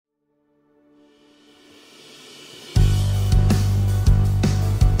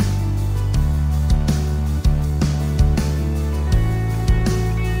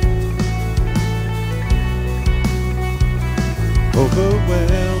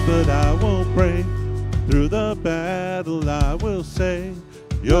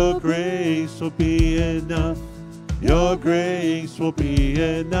Your grace will be enough. Your grace will be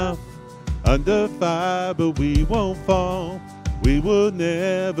enough. Under fire, but we won't fall. We will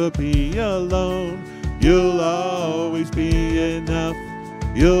never be alone. You'll always be enough.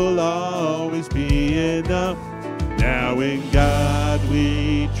 You'll always be enough. Now in God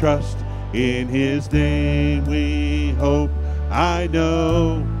we trust. In His name we hope. I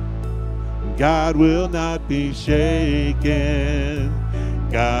know God will not be shaken.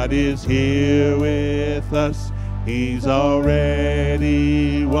 God is here with us. He's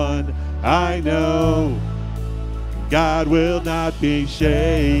already won. I know God will not be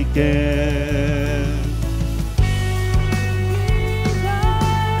shaken.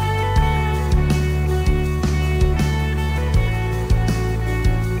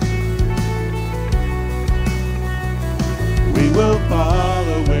 We will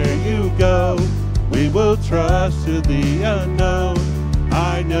follow where you go. We will trust to the unknown.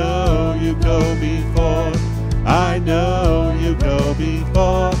 I know you go before. I know you go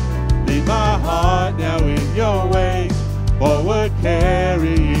before. Lead my heart now in your ways. Forward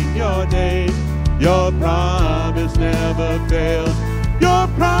carrying your name. Your promise never fails. Your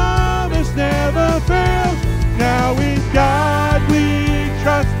promise never fails. Now in God we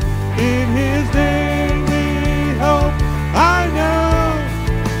trust. In His name we hope. I know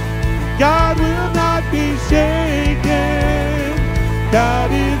God will not be shaken.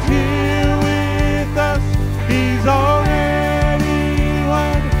 God is here with us. He's already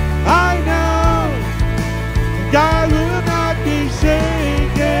won. I know God will not be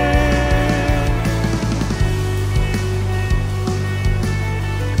shaken.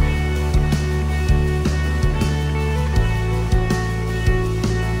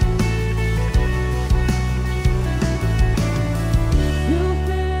 You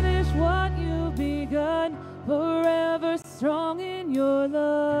finish what you've begun, forever strong in your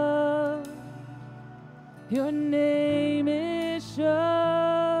love. Your name is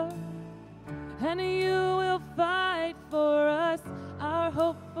sure, and you will fight for us, our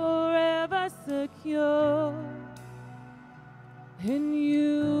hope forever secure. In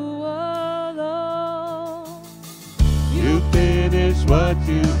you alone. You finish what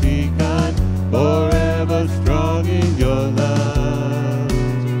you've begun, forever strong in your love.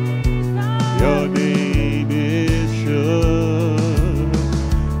 Your name is sure,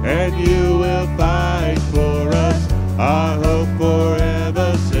 and you will fight for us, our hope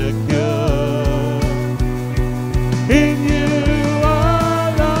forever secure. In you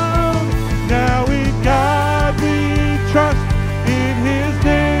alone, now in God we trust. In His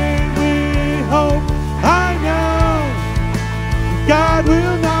name we hope. I know God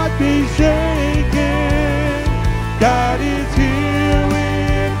will not be shaken. God is here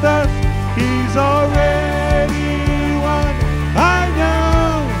with us. He's already won. I know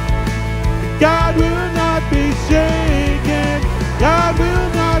God will not be shaken. God will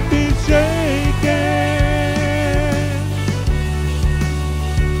not be shaken.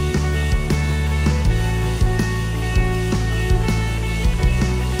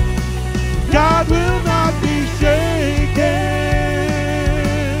 God will not be shaken.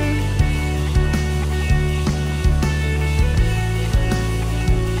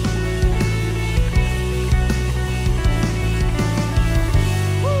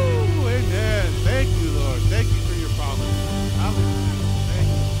 Woo, amen. Thank you, Lord. Thank you for your promise. Hallelujah. Thank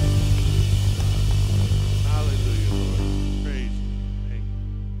you. Hallelujah, Lord. Praise you. Thank you.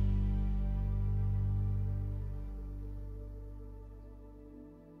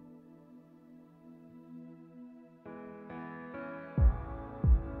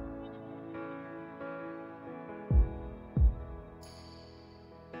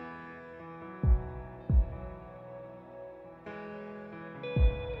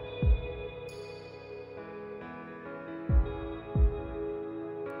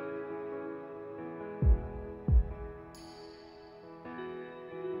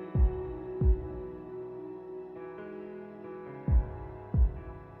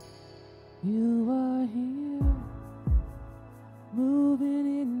 You are here, moving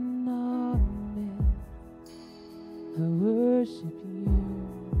in our midst. I worship you.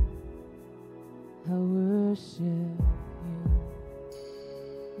 I worship you.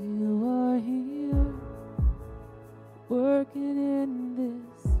 You are here, working in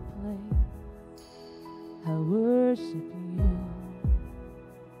this place. I worship you.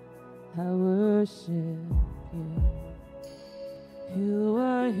 I worship you. You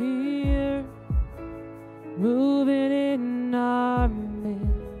are here, moving in our midst.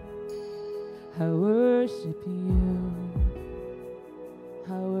 I worship you.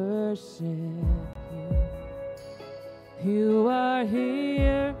 I worship you. You are are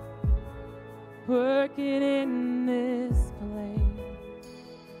here, working in this place.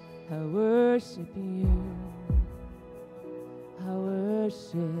 I worship you. I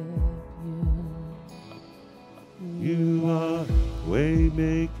worship you. You are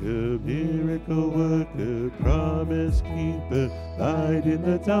waymaker, miracle worker, promise keeper, light in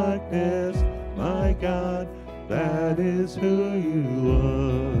the darkness. My God, that is who you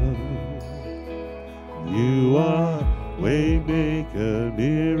are. You are waymaker,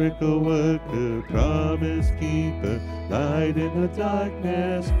 miracle worker, promise keeper, light in the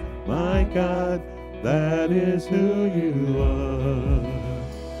darkness. My God, that is who you are.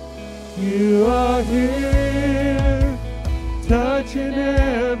 You are here, touching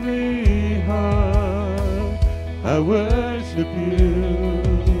every heart. I worship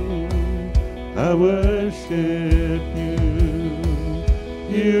you. I worship you.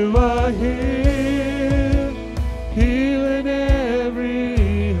 You are here, healing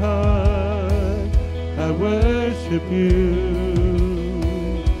every heart. I worship you.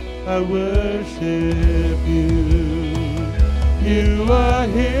 I worship you. You are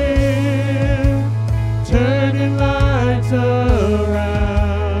here, turning lives around.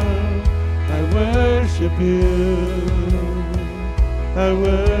 I worship you. I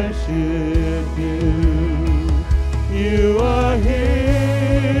worship you. You are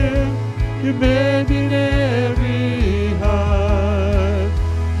here, you're mending every heart.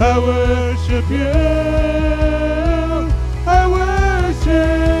 I worship you. I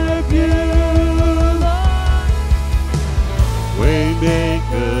worship you.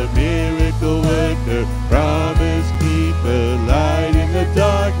 Waymaker, miracle worker, promise keeper, light in the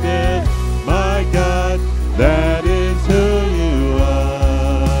darkness. My God, that is who you are.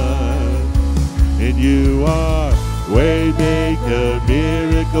 And you are waymaker,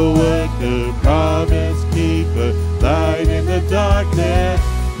 miracle worker, promise keeper, light in the darkness.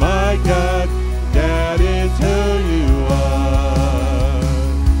 My God, that is who you are.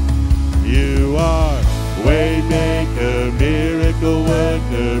 You are waymaker, miracle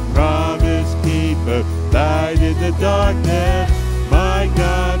worker, promise keeper, light in the darkness. My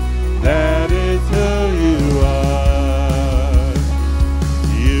God, that is who you are.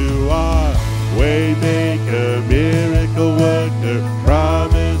 You are waymaker, miracle worker,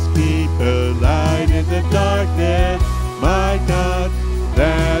 promise keeper, light in the darkness. My God,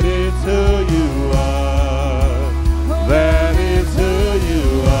 that is who you are. That is who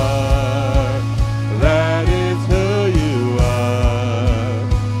you are. That is who you are.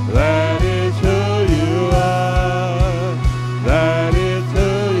 That is who you are. That is who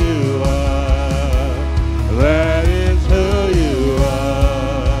you are. That is who you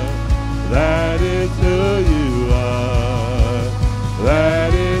are. That is who you are.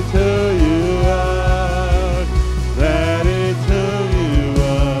 That is who you are. That is who you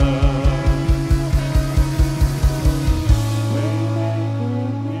are. Waymaker,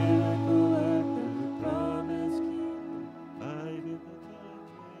 miracle worker, promise keeper, light in the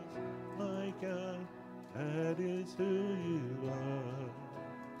darkness. My God, that is who you are.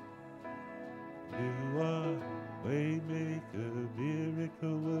 You are waymaker,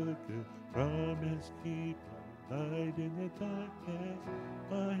 miracle worker, promise keeper, light in the darkness.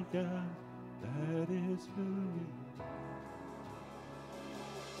 My God, that is who you are.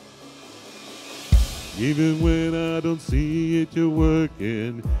 Even when I don't see it, you're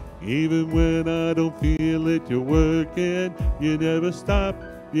working. Even when I don't feel it, you're working. You never stop.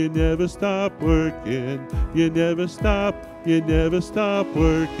 You never stop working. You never stop. You never stop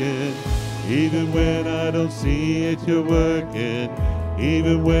working. Even when I don't see it, you're working.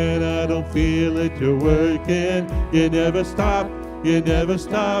 Even when I don't feel it, you're working. You never stop. You never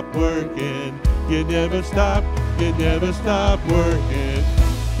stop working. You never stop. You never stop working.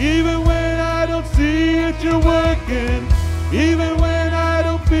 Even when I don't see it, you're working. Even when I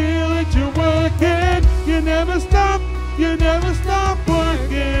don't feel it, you're working. You never stop. You never stop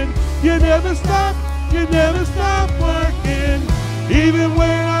working. You never stop. You never stop working. Even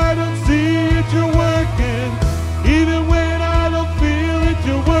when I don't see it, you're working. Even when I don't feel it,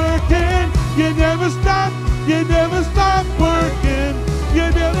 you're working. You never stop. You never stop working. You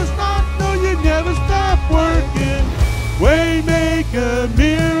never stop. No, you never stop working. Waymaker,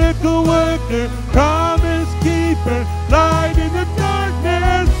 miracle worker, promise keeper, light in the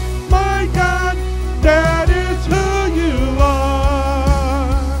darkness. My God, that is who you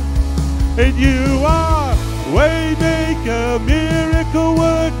are. And you are waymaker, miracle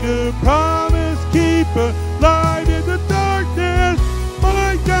worker, promise keeper, light in the darkness.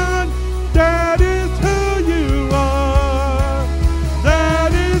 My God, that is who you are.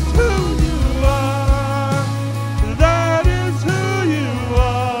 That is who you are. That is who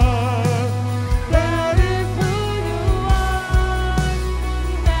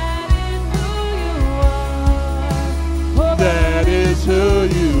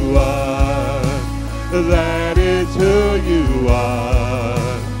you are. That is who you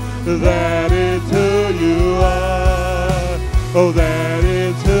are. That is who you are. Oh, that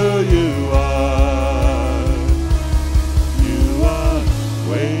is who you are. You are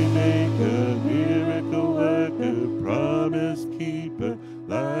waymaker, miracle worker, promise keeper,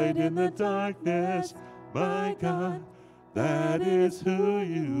 light in the darkness. My God, that is who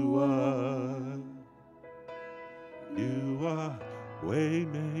you are. You are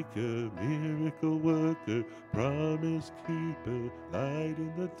waymaker, miracle worker, promise keeper, light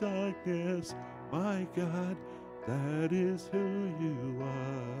in the darkness. My God, that is who you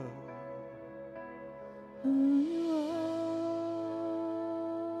are. Who you are.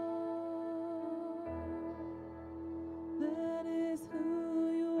 That is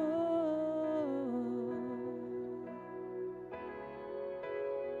who you are.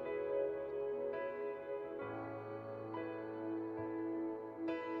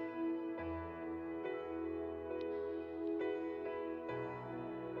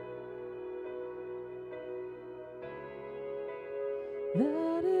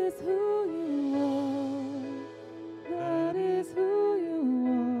 That is who you are. That is who you are.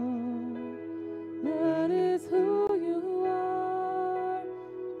 That is who you are.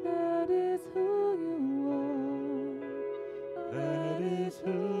 That is who you are. That is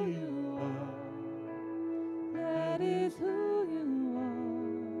who you are. That is who you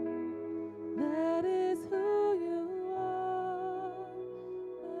are. That is who you are.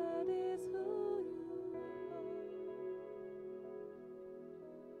 That is who you are.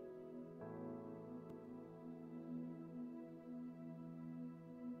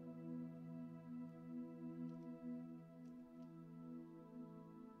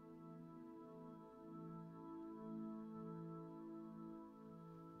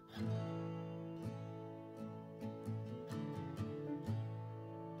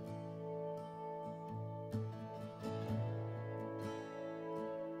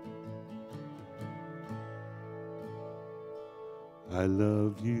 I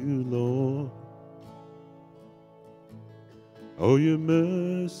love you, Lord. Oh, your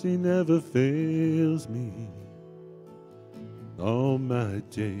mercy never fails me. All my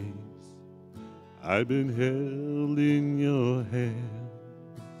days I've been held in your hand.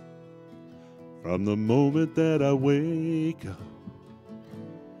 From the moment that I wake up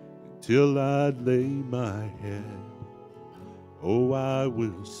till I lay my head, oh, I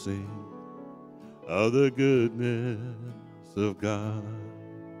will sing of the goodness of God.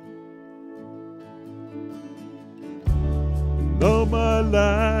 And all my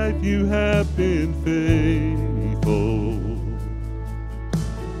life you have been faithful,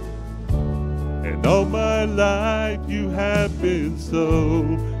 and all my life you have been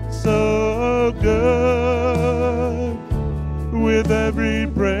so good. With every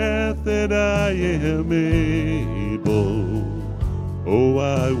breath that I am able, oh,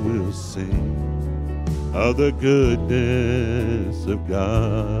 I will sing of the goodness of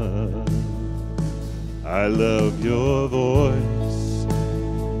God. I love your voice.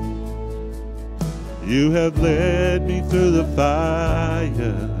 You have led me through the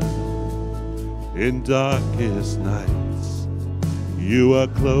fire in darkest nights. You are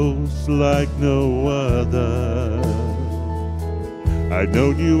close like no other. I've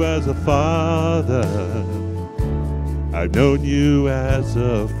known you as a father. I've known you as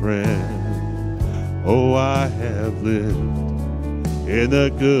a friend. Oh, I have lived in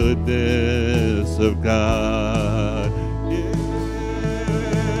the goodness of God. Yeah.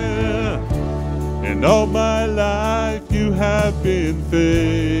 And all my life you have been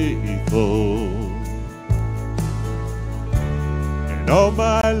faithful. And all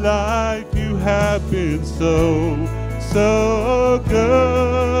my life you have been so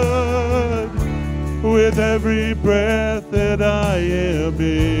good. With every breath that I am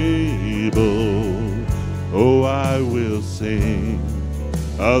able, oh, I will sing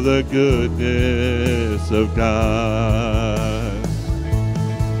of the goodness of God.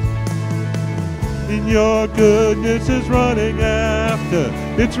 And your goodness is running after,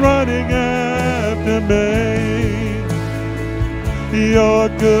 it's running after me. Your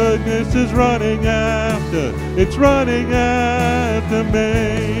goodness is running after, it's running after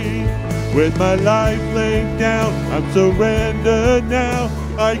me. With my life laid down, I'm surrendered now.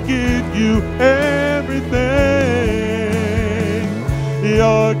 I give you everything.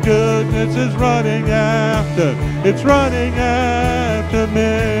 Your goodness is running after, it's running after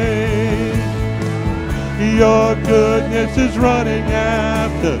me. Your goodness is running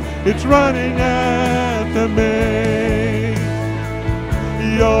after, it's running after me.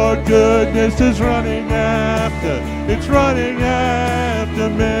 Your goodness is running after, it's running after after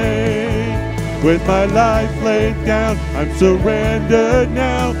me. With my life laid down, I'm surrendered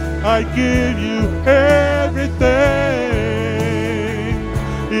now. I give you everything.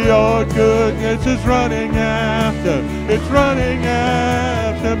 Your goodness is running after, it's running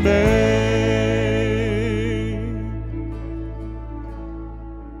after me.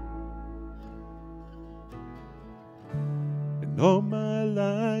 And all my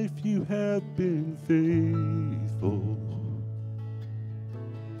life you have been faithful.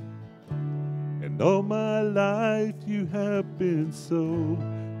 And all my life you have been so,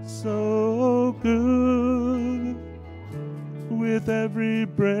 so good. With every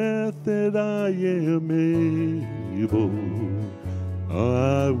breath that I am able,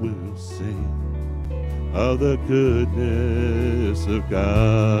 I will sing of the goodness of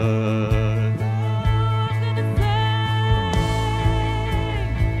God.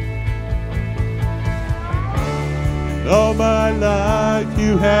 All my life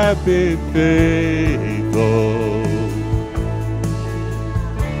you have been faithful.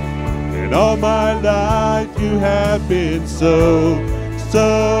 And all my life you have been so,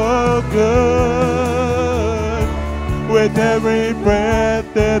 so good. With every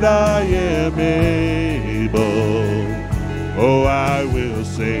breath that I am able, oh, I will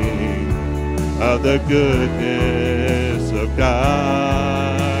sing of the goodness of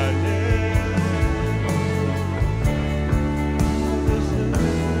God.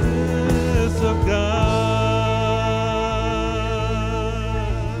 Of God.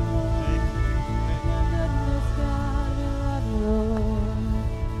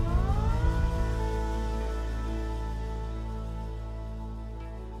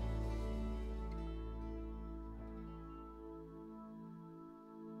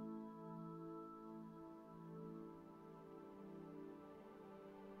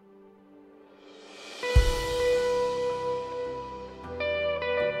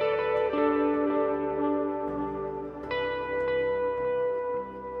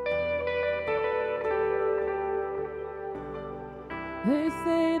 They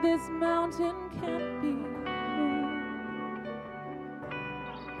say this mountain can't be moved.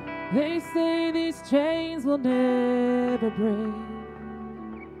 They say these chains will never break.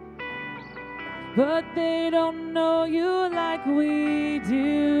 But they don't know you like we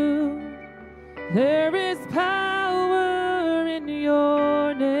do. There is power in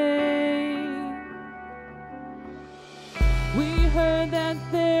your name. We heard that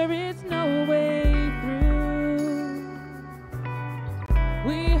there is no way through.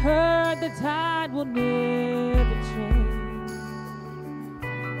 We heard the tide will never change.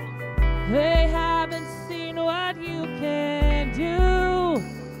 They haven't seen what you can do.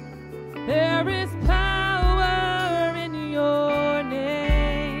 There is power in your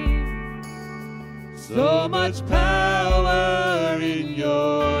name. So much power in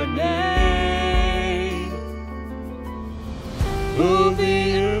your name. Move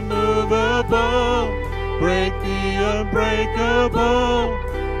the immovable, break the unbreakable.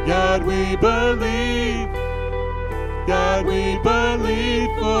 God, we believe. God, we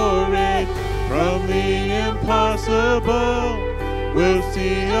believe for it. From the impossible, we'll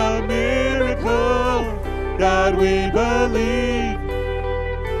see a miracle. God, we believe.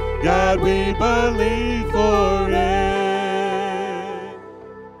 God, we believe for it.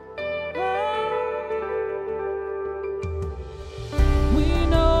 We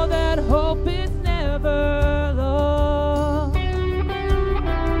know that hope is never lost,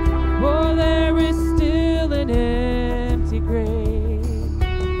 for there is still an empty grave.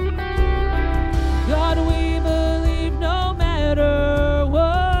 God, we believe no matter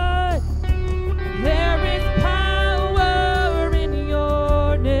what, there is power in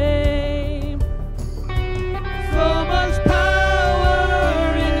your name. So much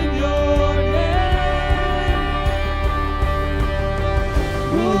power in your name.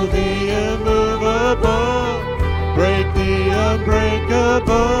 Move the immovable, break the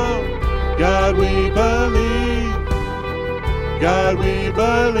unbreakable. God, we believe. God, we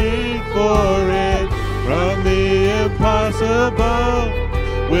believe for it. From the impossible,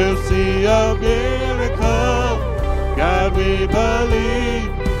 we'll see a miracle. God, we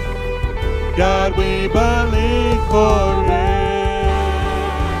believe. God, we believe for it.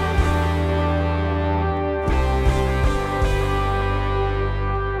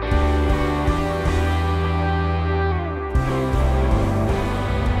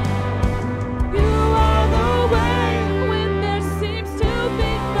 You are the way when there seems to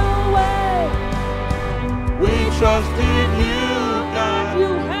be no way. We trust in you, God.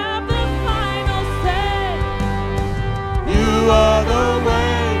 You have the final say. You are the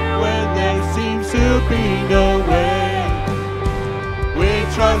way when there seems to be no way.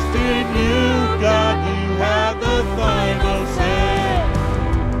 trust in you, God, you have the final say.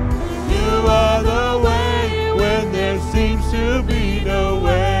 You are the way when there seems to be no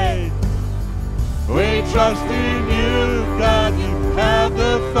way. We trust in you, God, you have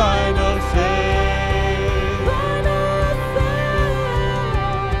the final say.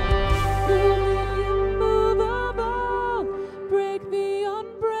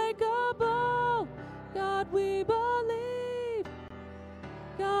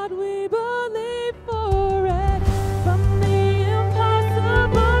 God, we believe for it. From the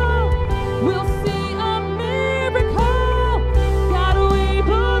impossible, we'll see a miracle. God, we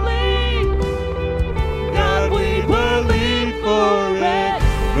believe. God, we believe for it.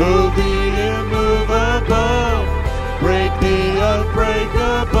 Move the immovable, break the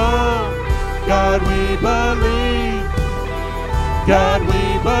unbreakable. God, we believe. God, we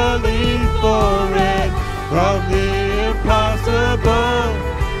believe for it. From the impossible,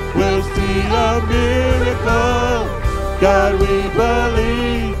 we'll see a miracle. God, we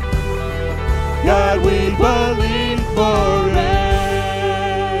believe. God, we believe for it.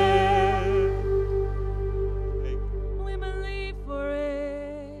 We believe for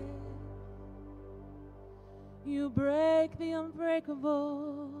it. You break the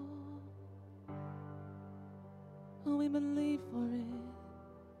unbreakable. We believe for it.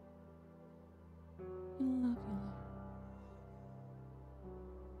 We love you, Lord.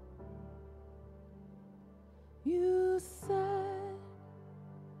 You said,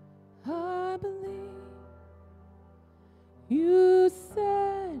 I believe. You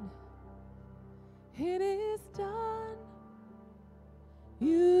said, it is done.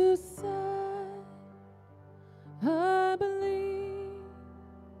 You said, I believe.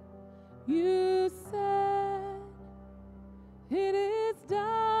 You said, it is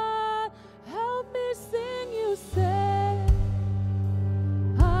done. Help me sing. You said,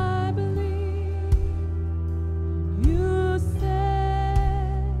 I believe. You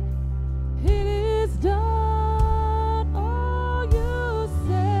said, it is done. Oh, you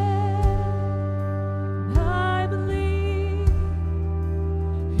said, I believe.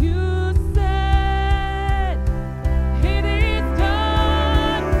 You said, it is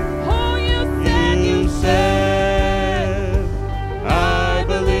done. Oh, you said, You said, I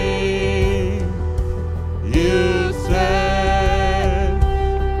believe. You said,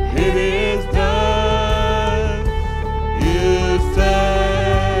 it is done. You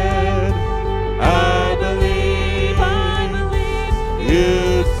said, I believe.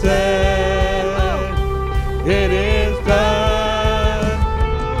 You said, it is done.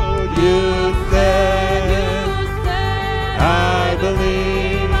 You said, I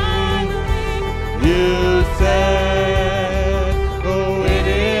believe. You said, oh, it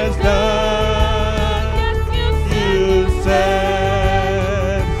is done. You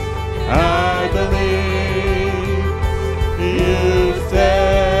said, I believe. You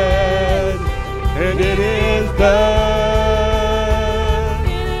said, and it is done.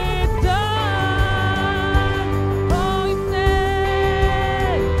 It's done. Oh, you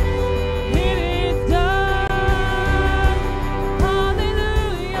said, it is done.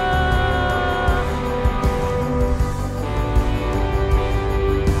 Hallelujah.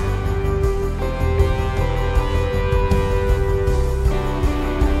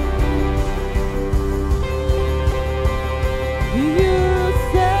 You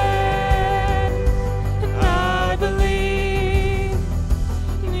said, and I believe.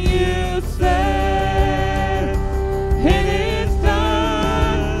 You said, it is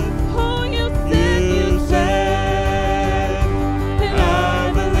done. Oh, you You said, said, and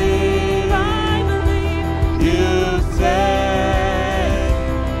I believe. You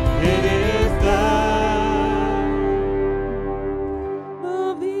said, it is done.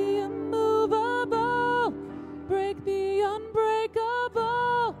 move the immovable, break the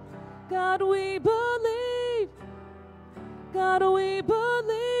unbreakable. God, we believe. God, we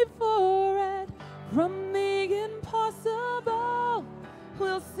believe for it. From the impossible,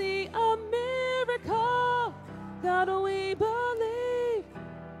 we'll see a miracle. God, we believe.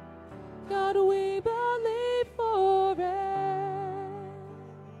 God, we believe for it.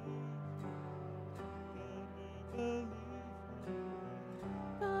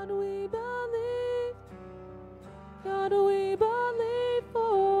 God, we believe. God, we believe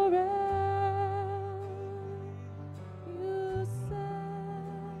for it. You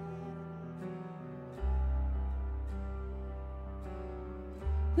said,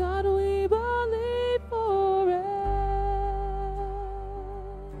 God, we believe for it.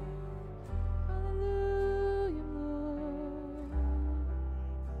 Hallelujah, Lord.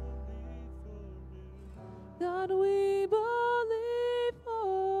 God, we believe for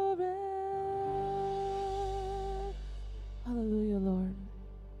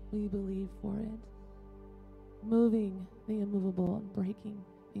unmovable and breaking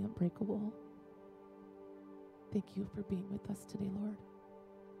the unbreakable. Thank you for being with us today, Lord.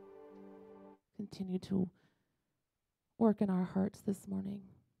 Continue to work in our hearts this morning.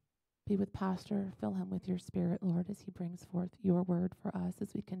 Be with Pastor. Fill him with your spirit, Lord, as he brings forth your word for us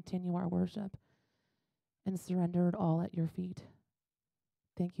as we continue our worship and surrender it all at your feet.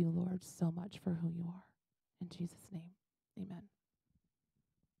 Thank you, Lord, so much for who you are. In Jesus' name, amen.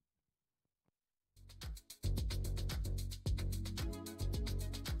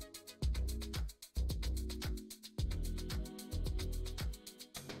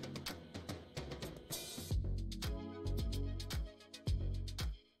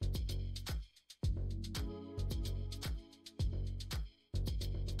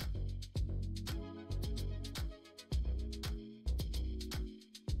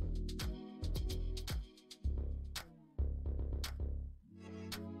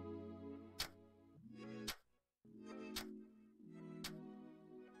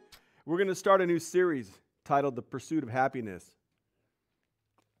 We're going to start a new series titled The Pursuit of Happiness.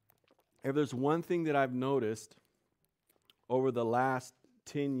 If there's one thing that I've noticed over the last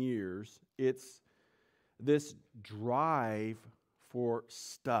 10 years, it's this drive for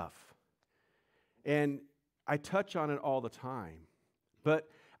stuff. And I touch on it all the time. But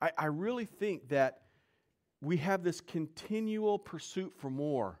I really think that we have this continual pursuit for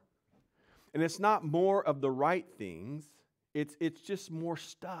more. And it's not more of the right things. It's just more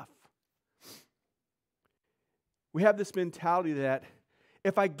stuff. We have this mentality that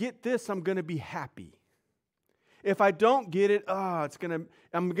if I get this, I'm going to be happy. If I don't get it, I'm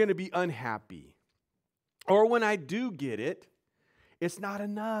going to be unhappy. Or when I do get it, it's not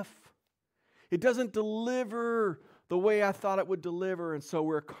enough. It doesn't deliver the way I thought it would deliver, and so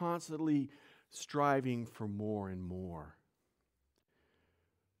we're constantly striving for more and more.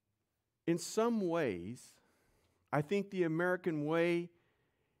 In some ways, I think the American way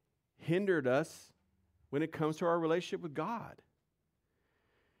hindered us when it comes to our relationship with God.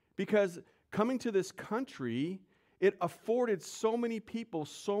 Because coming to this country, it afforded so many people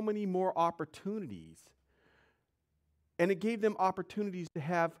so many more opportunities. And it gave them opportunities to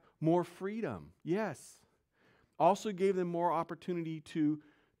have more freedom, yes. Also gave them more opportunity to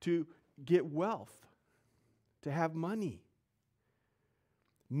get wealth, to have money.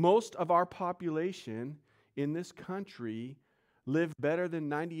 Most of our population in this country live better than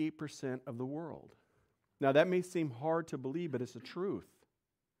 98% of the world. Now, that may seem hard to believe, but it's the truth.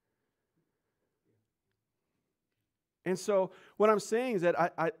 And so what I'm saying is that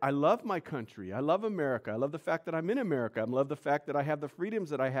I love my country. I love America. I love the fact that I'm in America. I love the fact that I have the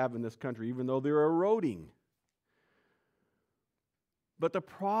freedoms that I have in this country, even though they're eroding. But the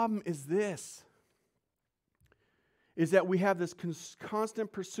problem is this, is that we have this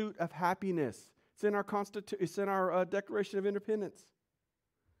constant pursuit of happiness. It's in our Declaration of Independence.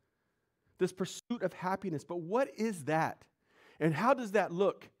 This pursuit of happiness. But what is that? And how does that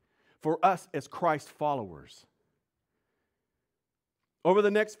look for us as Christ followers? Over the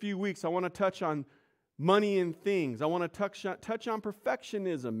next few weeks, I want to touch on money and things. I want to touch on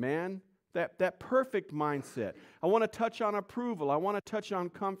perfectionism, man. That perfect mindset. I want to touch on approval. I want to touch on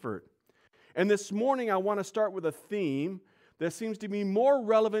comfort. And this morning, I want to start with a theme that seems to be more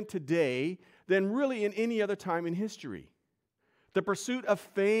relevant today than really in any other time in history. The pursuit of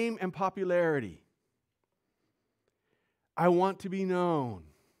fame and popularity. I want to be known.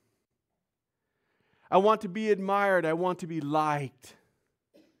 I want to be admired. I want to be liked.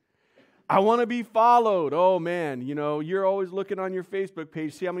 I want to be followed. Oh man, you're always looking on your Facebook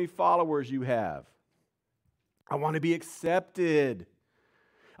page, see how many followers you have. I want to be accepted.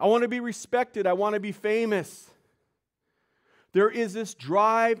 I want to be respected. I want to be famous. There is this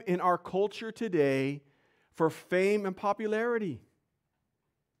drive in our culture today for fame and popularity.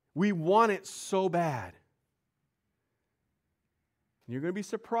 We want it so bad. You're going to be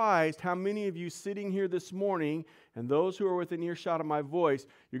surprised how many of you sitting here this morning, and those who are within earshot of my voice,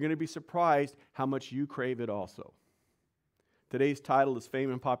 you're going to be surprised how much you crave it also. Today's title is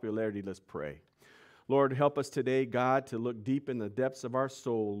Fame and Popularity. Let's pray. Lord, help us today, God, to look deep in the depths of our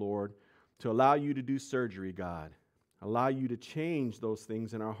soul, Lord, to allow you to do surgery, God. Allow you to change those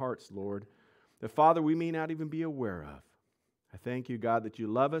things in our hearts, Lord, that, Father, we may not even be aware of. I thank you, God, that you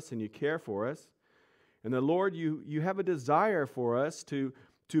love us and you care for us. And that, Lord, you have a desire for us to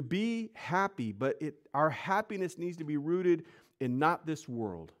be happy, but our happiness needs to be rooted in not this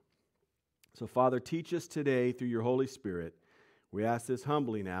world. So, Father, teach us today through your Holy Spirit. We ask this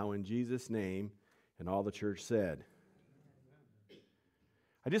humbly now in Jesus' name, and all the church said.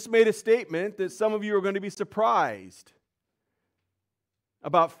 I just made a statement that some of you are going to be surprised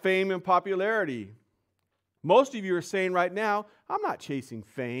about fame and popularity. Most of you are saying right now, I'm not chasing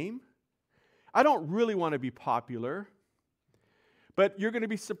fame. I don't really want to be popular. But you're going to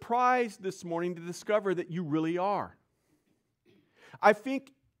be surprised this morning to discover that you really are. I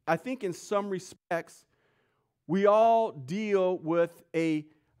think in some respects, we all deal with a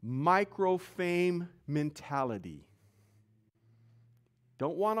micro-fame mentality.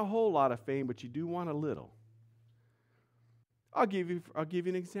 Don't want a whole lot of fame, but you do want a little. I'll give you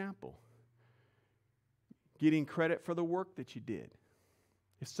an example. Getting credit for the work that you did.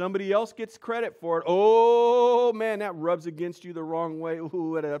 If somebody else gets credit for it, oh man, that rubs against you the wrong way.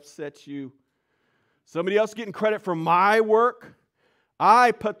 Ooh, it upsets you. Somebody else getting credit for my work,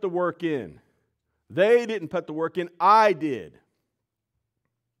 I put the work in. They didn't put the work in, I did.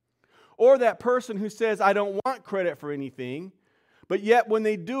 Or that person who says, I don't want credit for anything, but yet when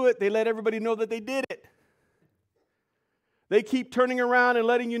they do it, they let everybody know that they did it. They keep turning around and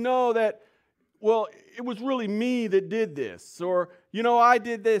letting you know that, well, it was really me that did this, or, you know, I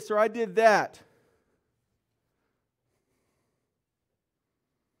did this, or I did that.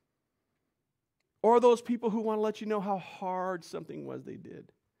 Or those people who want to let you know how hard something was they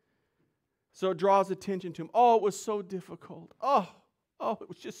did. So it draws attention to them. Oh, it was so difficult. Oh, it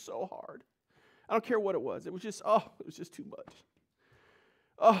was just so hard. I don't care what it was. It was just too much.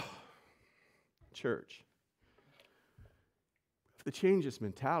 Oh, church. We have to change this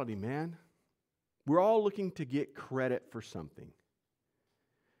mentality, man. We're all looking to get credit for something.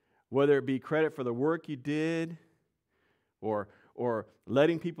 Whether it be credit for the work you did, or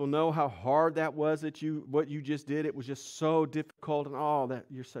letting people know how hard that was what you just did. It was just so difficult, and that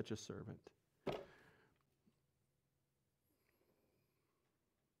you're such a servant.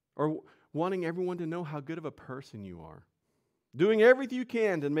 Or wanting everyone to know how good of a person you are. Doing everything you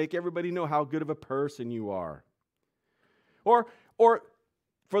can to make everybody know how good of a person you are. Or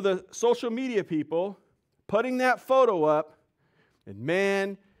for the social media people, putting that photo up and,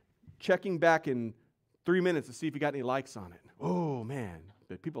 man, checking back in 3 minutes to see if you got any likes on it. Oh, man,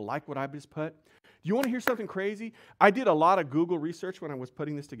 did people like what I just put? Do you want to hear something crazy? I did a lot of Google research when I was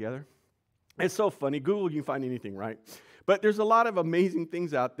putting this together. It's so funny. Google, you can find anything, right? But there's a lot of amazing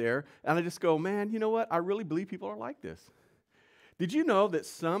things out there, and I just go, man, you know what? I really believe people are like this. Did you know that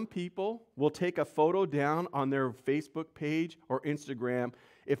some people will take a photo down on their Facebook page or Instagram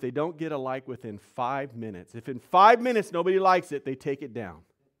if they don't get a like within 5 minutes? If in 5 minutes nobody likes it, they take it down.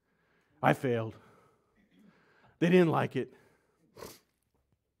 I failed. They didn't like it.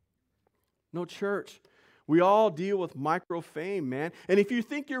 No, church. We all deal with micro fame, man. And if you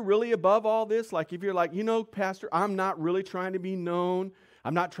think you're really above all this, like if you're like, you know, Pastor, I'm not really trying to be known.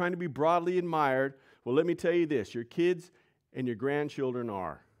 I'm not trying to be broadly admired. Well, let me tell you this. Your kids and your grandchildren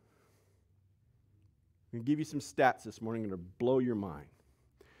are. I'm going to give you some stats this morning that will blow your mind.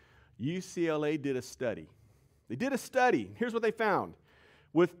 UCLA did a study. They did a study. Here's what they found.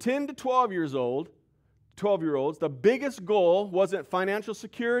 With 10 to 12-year-olds, the biggest goal wasn't financial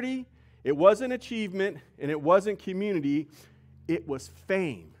security, it wasn't achievement, and it wasn't community. It was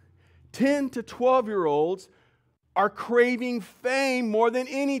fame. 10 to 12-year-olds are craving fame more than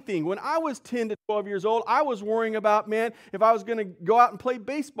anything. When I was 10 to 12 years old, I was worrying about, man, if I was going to go out and play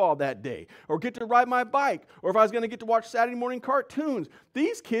baseball that day, or get to ride my bike, or if I was going to get to watch Saturday morning cartoons.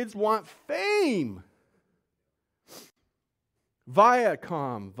 These kids want fame.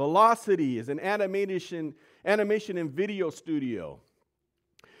 Viacom, Velocity is an animation and video studio.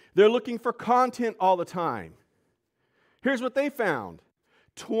 They're looking for content all the time. Here's what they found.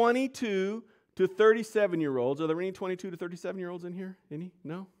 22 to 37-year-olds. Are there any 22 to 37-year-olds in here? Any?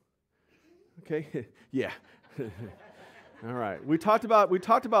 No? Okay. Yeah. All right. We talked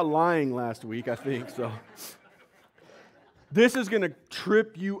about lying last week, I think, so. This is going to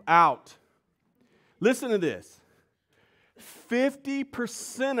trip you out. Listen to this.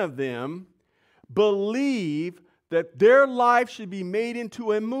 50% of them believe that their life should be made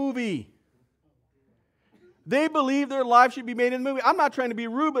into a movie. They believe their life should be made into a movie. I'm not trying to be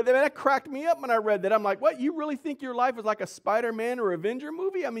rude, but that cracked me up when I read that. I'm like, what? You really think your life is like a Spider-Man or Avenger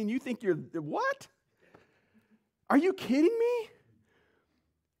movie? I mean, you think you're, what? Are you kidding me?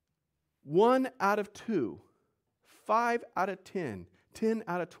 1 out of 2, 5 out of 10, 10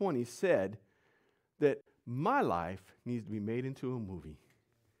 out of 20 said that my life needs to be made into a movie.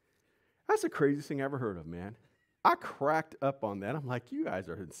 That's the craziest thing I ever heard of, man. I cracked up on that. I'm like, you guys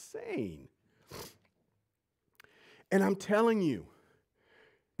are insane. And I'm telling you,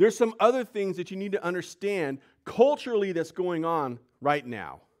 there's some other things that you need to understand culturally that's going on right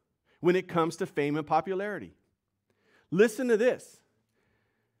now when it comes to fame and popularity. Listen to this.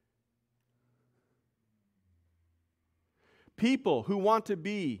 People who want to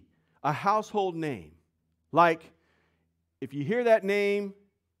be a household name, Like, if you hear that name,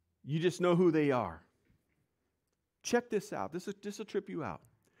 you just know who they are. Check this out. This will trip you out.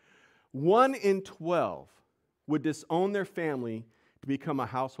 1 in 12 would disown their family to become a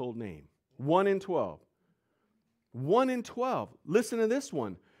household name. 1 in 12. 1 in 12. Listen to this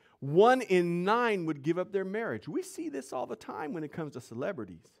one. 1 in 9 would give up their marriage. We see this all the time when it comes to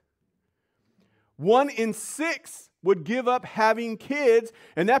celebrities. 1 in 6 would give up having kids,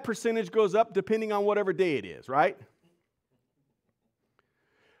 and that percentage goes up depending on whatever day it is, right?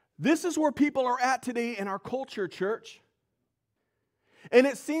 This is where people are at today in our culture, church. And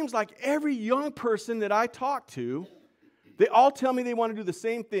it seems like every young person that I talk to, they all tell me they want to do the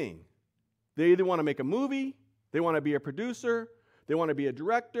same thing. They either want to make a movie, they want to be a producer, they want to be a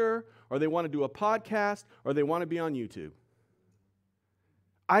director, or they want to do a podcast, or they want to be on YouTube.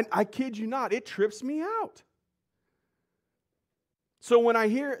 I kid you not, it trips me out. So when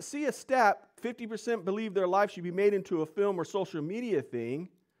I see a stat, 50% believe their life should be made into a film or social media thing,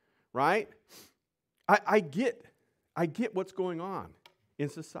 right? I get what's going on in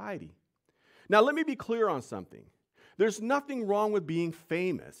society. Now, let me be clear on something. There's nothing wrong with being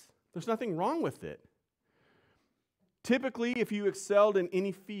famous. There's nothing wrong with it. Typically, if you excelled in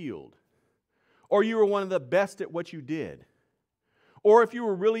any field, or you were one of the best at what you did, or if you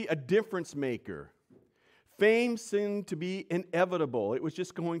were really a difference maker, fame seemed to be inevitable. It was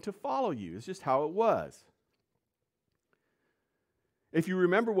just going to follow you. It's just how it was. If you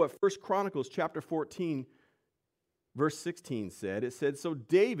remember what 1 Chronicles chapter 14, verse 16 said, it said, "So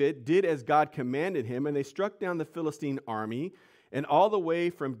David did as God commanded him, and they struck down the Philistine army, and all the way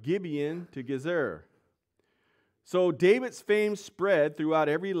from Gibeon to Gezer. So David's fame spread throughout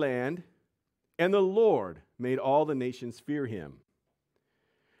every land, and the Lord made all the nations fear him."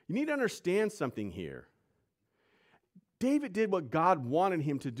 You need to understand something here. David did what God wanted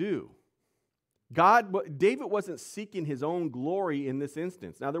him to do. David wasn't seeking his own glory in this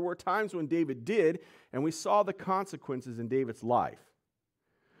instance. Now, there were times when David did, and we saw the consequences in David's life.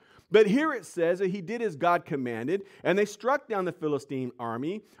 But here it says that he did as God commanded, and they struck down the Philistine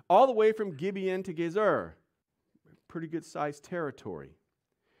army all the way from Gibeon to Gezer. Pretty good sized territory.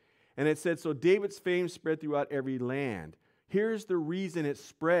 And it said, so David's fame spread throughout every land. Here's the reason it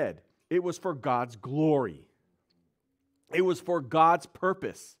spread. It was for God's glory. It was for God's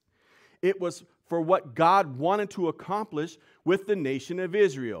purpose. It was for what God wanted to accomplish with the nation of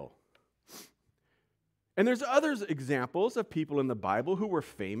Israel. And there's other examples of people in the Bible who were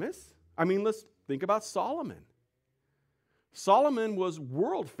famous. I mean, let's think about Solomon. Solomon was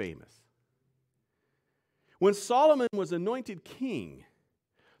world famous. When Solomon was anointed king,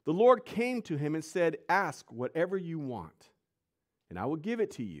 the Lord came to him and said, "Ask whatever you want, and I will give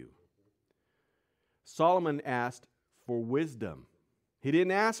it to you." Solomon asked for wisdom. He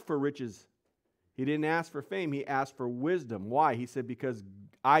didn't ask for riches. He didn't ask for fame. He asked for wisdom. Why? He said, because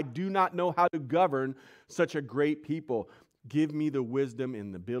I do not know how to govern such a great people. Give me the wisdom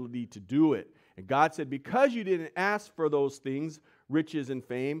and the ability to do it. And God said, because you didn't ask for those things, riches and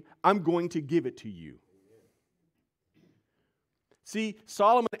fame, I'm going to give it to you. See,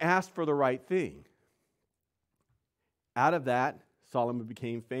 Solomon asked for the right thing. Out of that, Solomon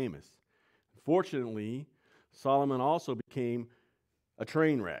became famous. Fortunately, Solomon also became a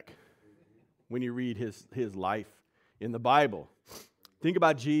train wreck when you read his life in the Bible. Think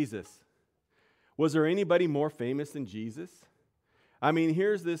about Jesus. Was there anybody more famous than Jesus? I mean,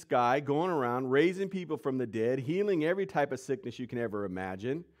 here's this guy going around raising people from the dead, healing every type of sickness you can ever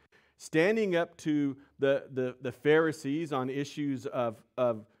imagine, standing up to the Pharisees on issues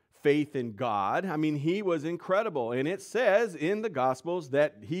of faith in God. I mean, he was incredible. And it says in the Gospels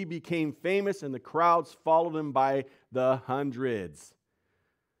that he became famous and the crowds followed him by the hundreds.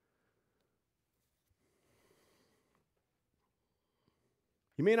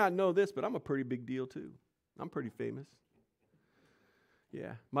 You may not know this, but I'm a pretty big deal too. I'm pretty famous.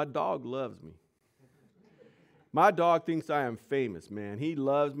 Yeah, my dog loves me. My dog thinks I am famous, man. He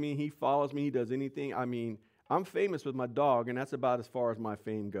loves me. He follows me. He does anything. I mean, I'm famous with my dog, and that's about as far as my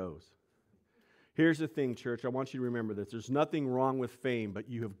fame goes. Here's the thing, church. I want you to remember this. There's nothing wrong with fame, but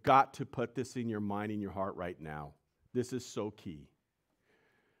you have got to put this in your mind and your heart right now. This is so key.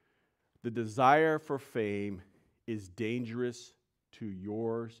 The desire for fame is dangerous to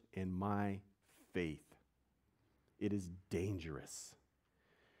yours and my faith. It is dangerous.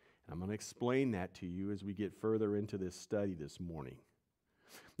 I'm going to explain that to you as we get further into this study this morning.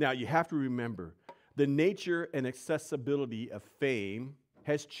 Now, you have to remember, the nature and accessibility of fame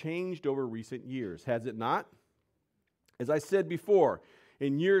has changed over recent years, has it not? As I said before,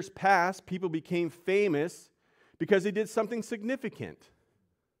 in years past, people became famous because they did something significant,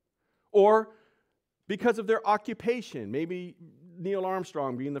 or because of their occupation. Maybe Neil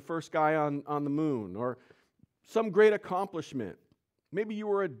Armstrong being the first guy on the moon, or some great accomplishment. Maybe you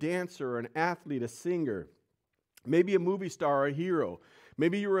were a dancer, an athlete, a singer. Maybe a movie star, a hero.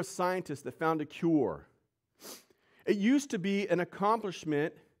 Maybe you were a scientist that found a cure. It used to be an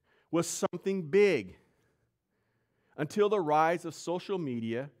accomplishment was something big until the rise of social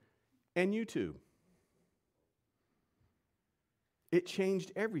media and YouTube. It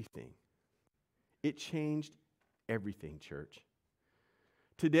changed everything. It changed everything, church.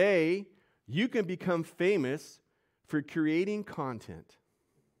 Today, you can become famous for creating content.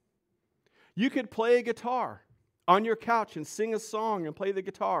 You could play a guitar on your couch and sing a song and play the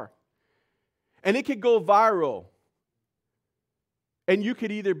guitar. And it could go viral. And you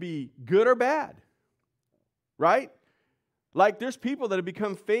could either be good or bad. Right? Like there's people that have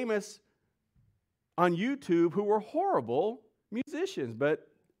become famous on YouTube who were horrible musicians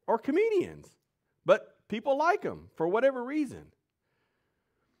or comedians. But people like them for whatever reason.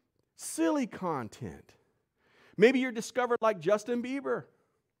 Silly content. Maybe you're discovered like Justin Bieber.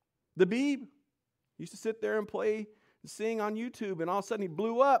 The Beeb used to sit there and play and sing on YouTube, and all of a sudden he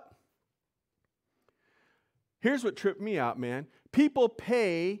blew up. Here's what tripped me out, man. People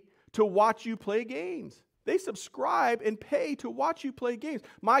pay to watch you play games. They subscribe and pay to watch you play games.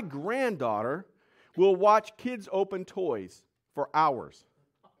 My granddaughter will watch kids open toys for hours.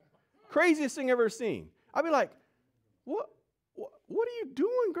 Craziest thing I've ever seen. I'd be like, what are you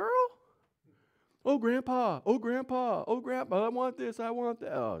doing, girl? Oh, Grandpa, oh, Grandpa, oh, Grandpa, I want this, I want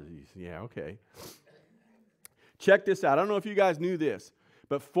that. Oh, geez. Yeah, okay. Check this out. I don't know if you guys knew this,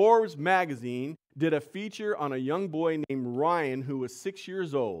 but Forbes magazine did a feature on a young boy named Ryan who was 6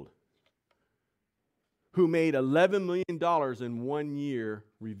 years old, who made $11 million in 1 year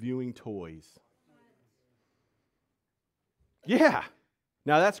reviewing toys. Yeah.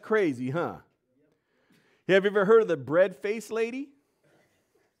 Now that's crazy, huh? Have you ever heard of the bread face lady?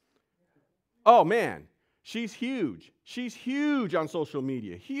 Oh, man. She's huge. She's huge on social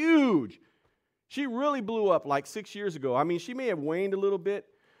media. Huge. She really blew up like 6 years ago. I mean, she may have waned a little bit,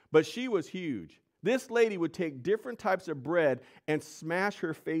 but she was huge. This lady would take different types of bread and smash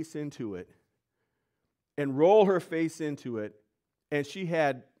her face into it and roll her face into it, and she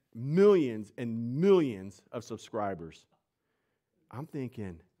had millions and millions of subscribers. I'm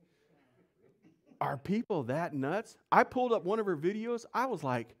thinking, are people that nuts? I pulled up one of her videos. I was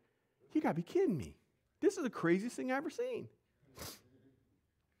like, you got to be kidding me. This is the craziest thing I've ever seen.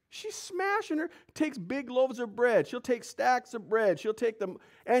 She's smashing her, takes big loaves of bread. She'll take stacks of bread. She'll take them,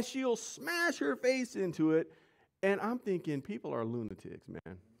 and she'll smash her face into it. And I'm thinking, people are lunatics,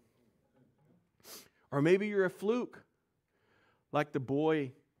 man. Or maybe you're a fluke, like the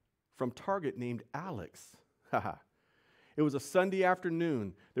boy from Target named Alex. It was a Sunday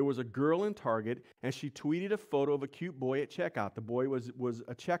afternoon. There was a girl in Target, and she tweeted a photo of a cute boy at checkout. The boy was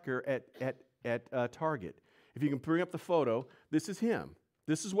a checker at Target. If you can bring up the photo, this is him.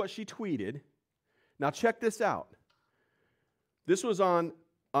 This is what she tweeted. Now check this out. This was on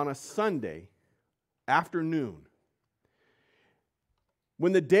a Sunday afternoon.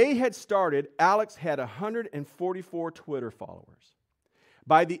 When the day had started, Alex had 144 Twitter followers.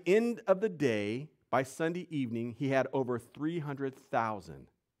 By the end of the day, by Sunday evening, he had over 300,000.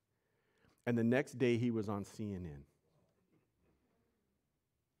 And the next day, he was on CNN.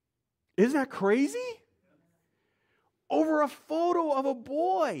 Isn't that crazy? Over a photo of a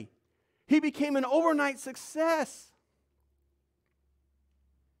boy. He became an overnight success.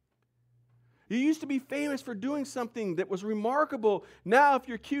 You used to be famous for doing something that was remarkable. Now, if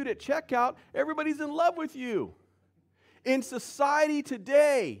you're cute at checkout, everybody's in love with you. In society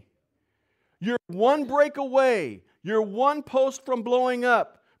today, you're one break away. You're one post from blowing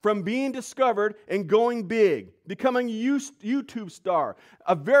up, from being discovered and going big, becoming a YouTube star,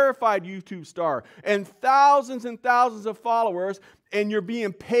 a verified YouTube star, and thousands of followers, and you're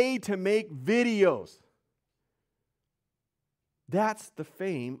being paid to make videos. That's the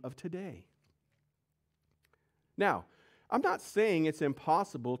fame of today. Now, I'm not saying it's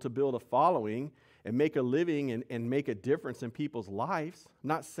impossible to build a following and make a living and make a difference in people's lives. I'm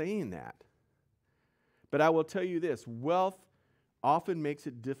not saying that. But I will tell you this, wealth often makes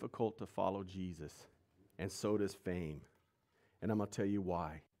it difficult to follow Jesus, and so does fame. And I'm going to tell you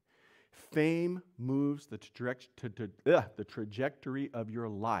why. Fame moves the trajectory of your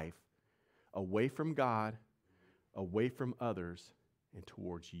life away from God, away from others, and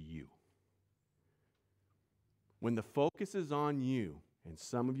towards you. When the focus is on you, and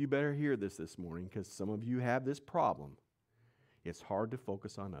some of you better hear this morning because some of you have this problem, it's hard to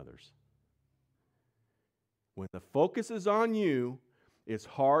focus on others. When the focus is on you, it's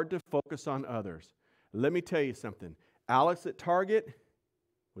hard to focus on others. Let me tell you something. Alex at Target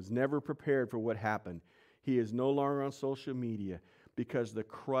was never prepared for what happened. He is no longer on social media because the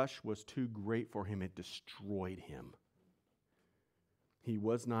crush was too great for him. It destroyed him. He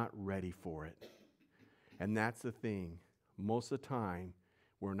was not ready for it. And that's the thing. Most of the time,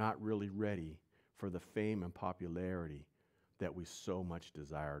 we're not really ready for the fame and popularity that we so much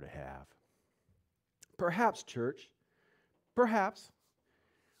desire to have. Perhaps, church, perhaps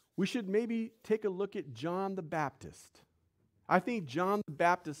we should maybe take a look at John the Baptist. I think John the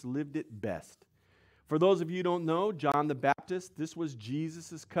Baptist lived it best. For those of you who don't know, John the Baptist, this was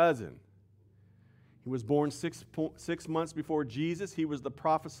Jesus' cousin. He was born 6 months before Jesus. He was the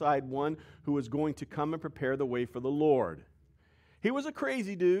prophesied one who was going to come and prepare the way for the Lord. He was a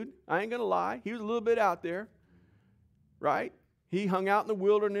crazy dude. I ain't going to lie. He was a little bit out there, right? He hung out in the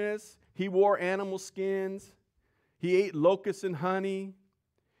wilderness. He wore animal skins. He ate locusts and honey.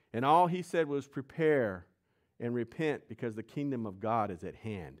 And all he said was prepare and repent because the kingdom of God is at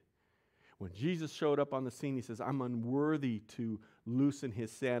hand. When Jesus showed up on the scene, he says, I'm unworthy to loosen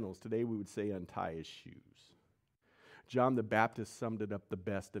his sandals. Today we would say untie his shoes. John the Baptist summed it up the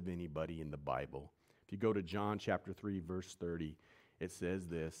best of anybody in the Bible. If you go to John chapter 3, verse 30, it says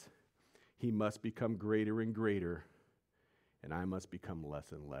this, he must become greater and greater, and I must become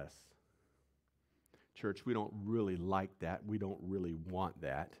less and less. Church, we don't really like that. We don't really want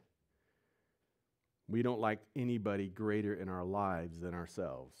that. We don't like anybody greater in our lives than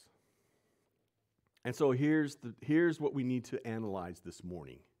ourselves. And so here's what we need to analyze this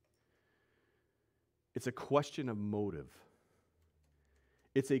morning. It's a question of motive.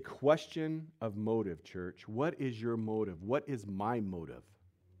 It's a question of motive, church. What is your motive? What is my motive?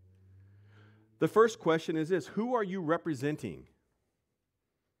 The first question is this: who are you representing?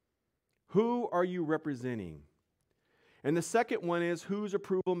 Who are you representing? And the second one is whose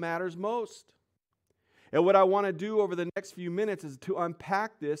approval matters most? And what I want to do over the next few minutes is to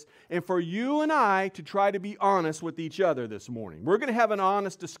unpack this and for you and I to try to be honest with each other this morning. We're going to have an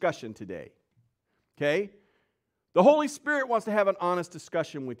honest discussion today. Okay? The Holy Spirit wants to have an honest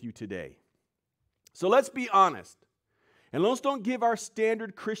discussion with you today. So let's be honest. And let's don't give our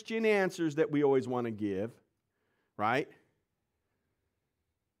standard Christian answers that we always want to give, right?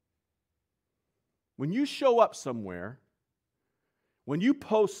 When you show up somewhere, when you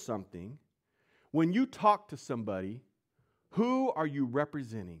post something, when you talk to somebody, who are you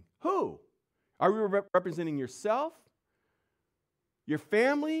representing? Who? Are you representing yourself? Your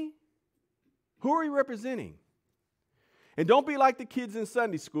family? Who are you representing? And don't be like the kids in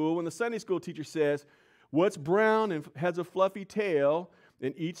Sunday school when the Sunday school teacher says, what's brown and has a fluffy tail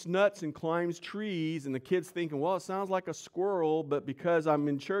and eats nuts and climbs trees, and the kid's thinking, well, it sounds like a squirrel, but because I'm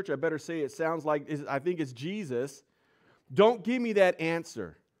in church, I better say it sounds like, I think it's Jesus. Don't give me that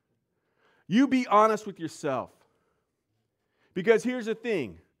answer. You be honest with yourself. Because here's the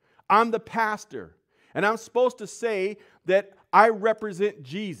thing. I'm the pastor, and I'm supposed to say that I represent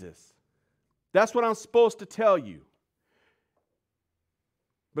Jesus. That's what I'm supposed to tell you.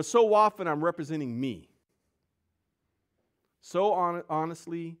 But so often I'm representing me. So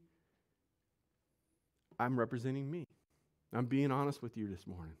honestly, I'm representing me. I'm being honest with you this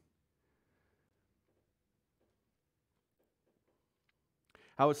morning.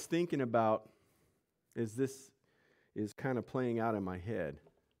 I was thinking about, as this is kind of playing out in my head,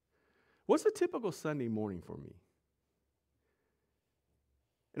 what's a typical Sunday morning for me?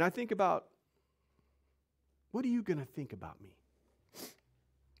 And I think about, what are you going to think about me?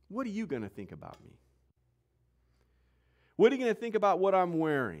 What are you going to think about me? What are you going to think about what I'm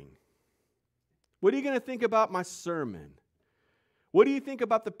wearing? What are you going to think about my sermon? What do you think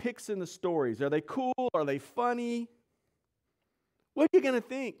about the pics and the stories? Are they cool? Are they funny? What are you going to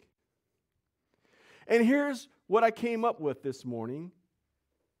think? And here's what I came up with this morning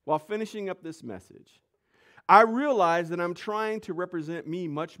while finishing up this message. I realize that I'm trying to represent me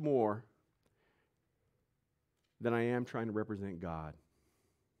much more than I am trying to represent God.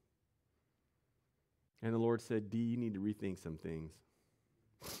 And the Lord said, D, you need to rethink some things.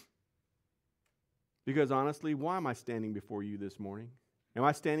 Because honestly, why am I standing before you this morning? Am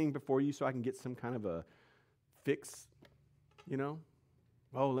I standing before you so I can get some kind of a fix? You know?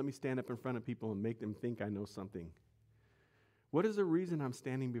 Oh, let me stand up in front of people and make them think I know something. What is the reason I'm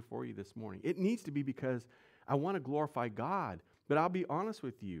standing before you this morning? It needs to be because I want to glorify God. But I'll be honest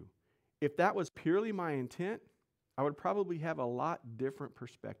with you. If that was purely my intent, I would probably have a lot different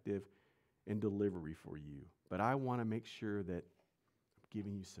perspective and delivery for you. But I want to make sure that I'm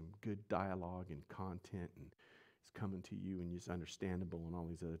giving you some good dialogue and content and it's coming to you and it's understandable and all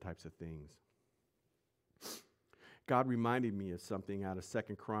these other types of things. God reminded me of something out of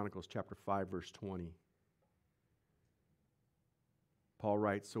 2 Chronicles chapter 5, verse 20. Paul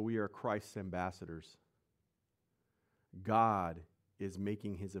writes, so we are Christ's ambassadors. God is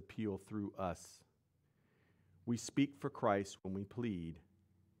making his appeal through us. We speak for Christ when we plead,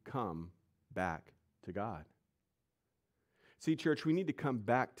 come back to God. See, church, we need to come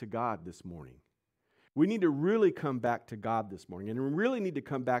back to God this morning. We need to really come back to God this morning. And we really need to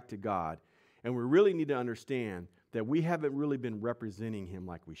come back to God. And we really need to understand that we haven't really been representing him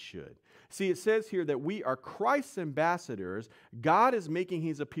like we should. See, it says here that we are Christ's ambassadors. God is making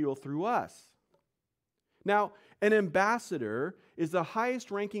his appeal through us. Now, an ambassador is the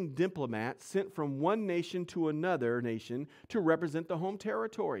highest ranking diplomat sent from one nation to another nation to represent the home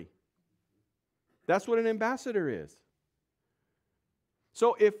territory. That's what an ambassador is.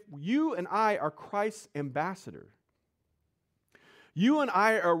 So if you and I are Christ's ambassador, you and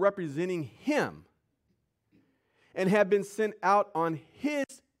I are representing him and have been sent out on his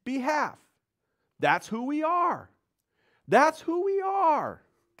behalf. That's who we are. That's who we are.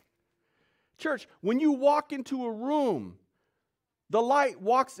 Church, when you walk into a room, the light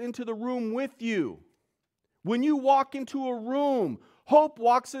walks into the room with you. When you walk into a room, hope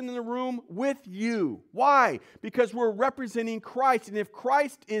walks into the room with you. Why? Because we're representing Christ. And if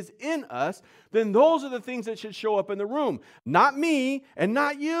Christ is in us, then those are the things that should show up in the room. Not me and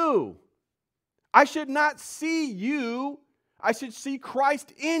not you. I should not see you. I should see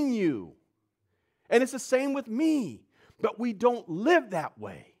Christ in you. And it's the same with me. But we don't live that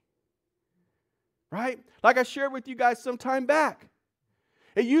way. Right? Like I shared with you guys some time back.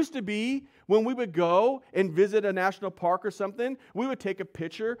 It used to be when we would go and visit a national park or something, we would take a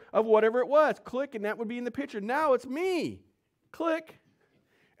picture of whatever it was. Click, and that would be in the picture. Now it's me. Click.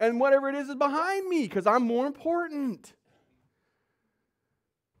 And whatever it is behind me because I'm more important.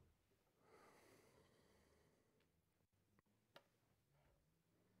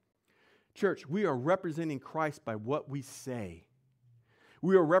 Church, we are representing Christ by what we say.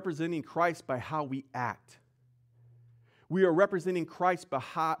 We are representing Christ by how we act. We are representing Christ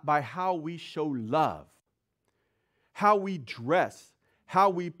by how we show love. How we dress,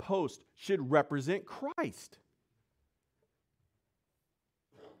 how we post should represent Christ.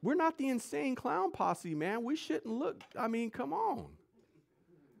 We're not the insane clown posse, man. We shouldn't look, come on.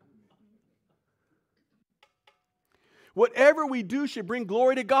 Whatever we do should bring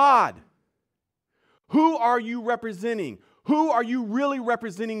glory to God. Who are you representing? Who are you really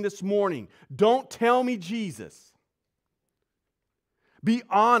representing this morning? Don't tell me Jesus. Be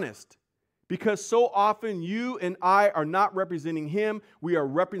honest, because so often you and I are not representing him. We are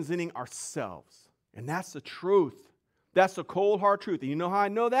representing ourselves. And that's the truth. That's the cold, hard truth. And you know how I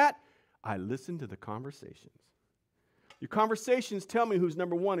know that? I listen to the conversations. Your conversations tell me who's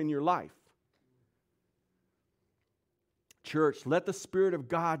number one in your life. Church, let the Spirit of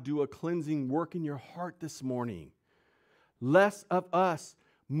God do a cleansing work in your heart this morning. Less of us,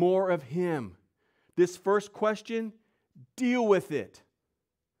 more of him. This first question, deal with it.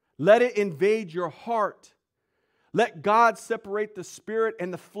 Let it invade your heart. Let God separate the spirit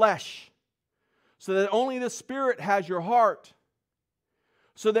and the flesh so that only the Spirit has your heart,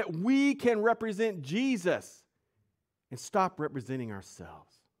 so that we can represent Jesus and stop representing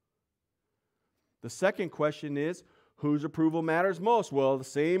ourselves. The second question is, whose approval matters most? Well, the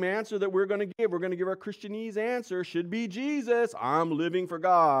same answer that we're going to give. We're going to give our Christianese answer should be Jesus. I'm living for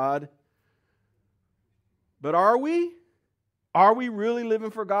God. But are we? Are we really living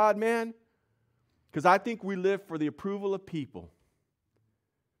for God, man? Because I think we live for the approval of people.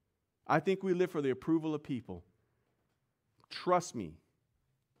 I think we live for the approval of people. Trust me,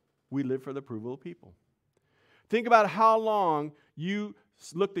 we live for the approval of people. Think about how long you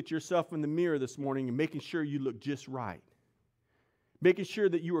looked at yourself in the mirror this morning and making sure you look just right. Making sure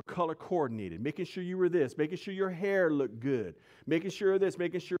that you were color coordinated. Making sure you were this. Making sure your hair looked good. Making sure of this.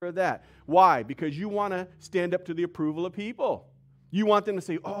 Making sure of that. Why? Because you want to stand up to the approval of people. You want them to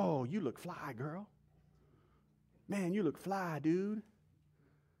say, oh, you look fly, girl. Man, you look fly, dude.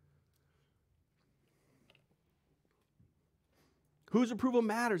 Whose approval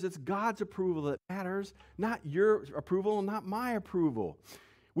matters? It's God's approval that matters, not your approval, not my approval.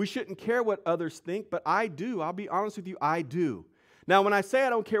 We shouldn't care what others think, but I do. I'll be honest with you, I do. Now, when I say I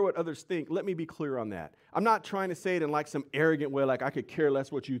don't care what others think, let me be clear on that. I'm not trying to say it in like some arrogant way, like I could care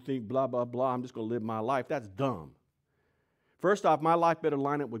less what you think, blah, blah, blah. I'm just going to live my life. That's dumb. First off, my life better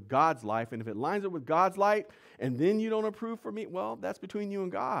line up with God's life, and if it lines up with God's life and then you don't approve for me, well, that's between you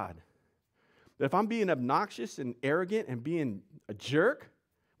and God. But if I'm being obnoxious and arrogant and being a jerk,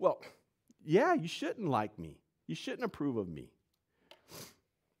 well, yeah, you shouldn't like me. You shouldn't approve of me.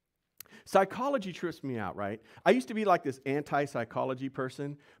 Psychology trips me out, right? I used to be like this anti-psychology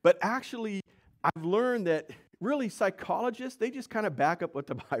person, but actually I've learned that really psychologists, they just kind of back up what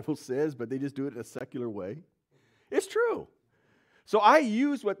the Bible says, but they just do it in a secular way. It's true. So I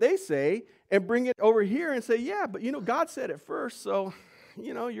use what they say and bring it over here and say, yeah, but God said it first, so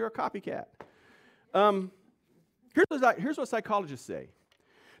you're a copycat. Here's what psychologists say.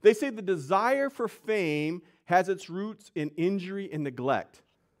 They say the desire for fame has its roots in injury and neglect.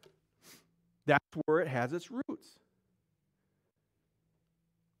 That's where it has its roots.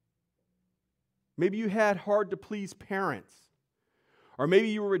 Maybe you had hard-to-please parents, or maybe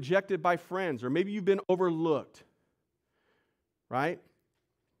you were rejected by friends, or maybe you've been overlooked, right?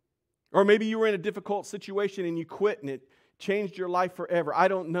 Or maybe you were in a difficult situation and you quit and it changed your life forever. I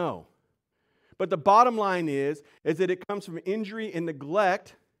don't know. But the bottom line is that it comes from injury and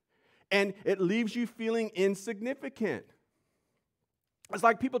neglect, and it leaves you feeling insignificant. It's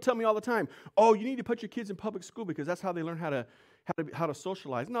like people tell me all the time, oh, you need to put your kids in public school because that's how they learn how to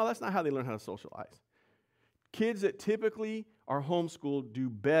socialize. No, that's not how they learn how to socialize. Kids that typically are homeschooled do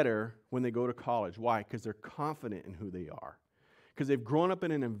better when they go to college. Why? Because they're confident in who they are. Because they've grown up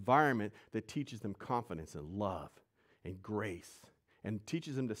in an environment that teaches them confidence and love and grace and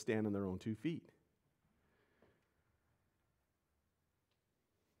teaches them to stand on their own 2 feet.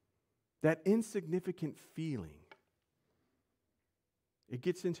 That insignificant feeling, it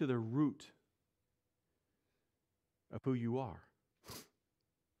gets into the root of who you are.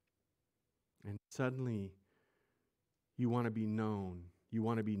 And suddenly, you want to be known. You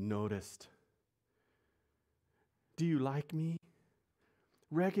want to be noticed. Do you like me?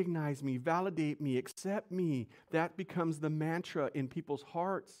 Recognize me, validate me, accept me. That becomes the mantra in people's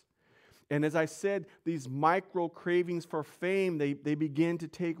hearts. And as I said, these micro cravings for fame, they begin to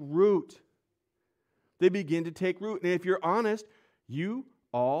take root. They begin to take root. And if you're honest, you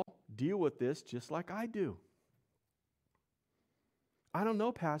all deal with this just like I do. I don't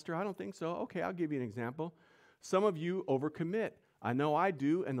know, Pastor. I don't think so. Okay, I'll give you an example. Some of you overcommit. I know I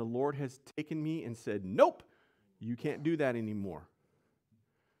do, and the Lord has taken me and said, nope, you can't do that anymore.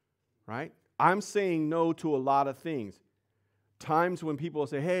 Right? I'm saying no to a lot of things. Times when people will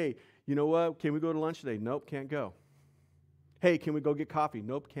say, hey, you know what? Can we go to lunch today? Nope, can't go. Hey, can we go get coffee?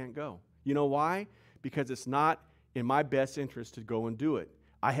 Nope, can't go. You know why? Because it's not in my best interest to go and do it.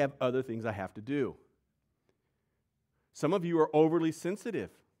 I have other things I have to do. Some of you are overly sensitive.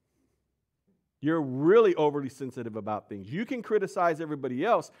 You're really overly sensitive about things. You can criticize everybody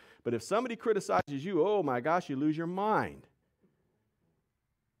else, but if somebody criticizes you, oh my gosh, you lose your mind.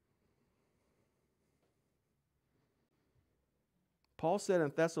 Paul said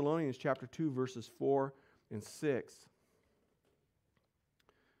in Thessalonians chapter 2, verses 4 and 6,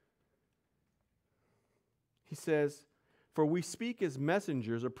 he says, for we speak as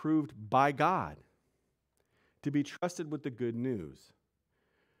messengers approved by God to be trusted with the good news.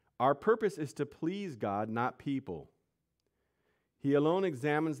 Our purpose is to please God, not people. He alone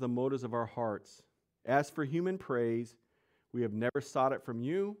examines the motives of our hearts. As for human praise, we have never sought it from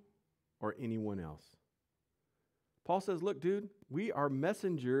you or anyone else. Paul says, look, dude, we are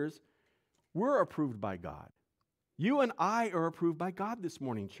messengers. We're approved by God. You and I are approved by God this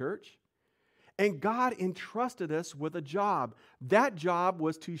morning, church. And God entrusted us with a job. That job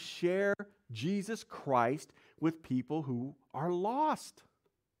was to share Jesus Christ with people who are lost.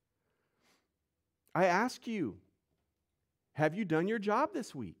 I ask you, have you done your job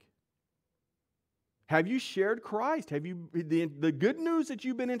this week? Have you shared Christ? Have you the good news that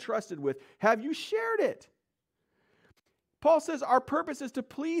you've been entrusted with, have you shared it? Paul says our purpose is to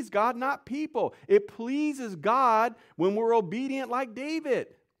please God, not people. It pleases God when we're obedient like David.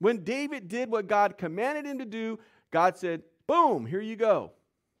 When David did what God commanded him to do, God said, boom, here you go.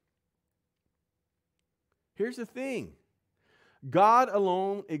 Here's the thing. God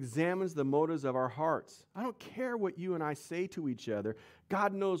alone examines the motives of our hearts. I don't care what you and I say to each other.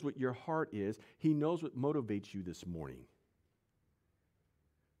 God knows what your heart is. He knows what motivates you this morning.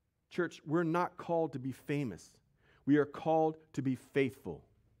 Church, we're not called to be famous. We are called to be faithful.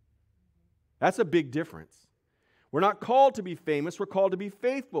 That's a big difference. We're not called to be famous. We're called to be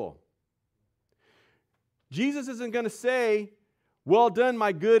faithful. Jesus isn't going to say, well done,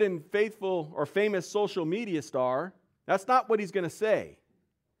 my good and faithful or famous social media star. That's not what he's going to say.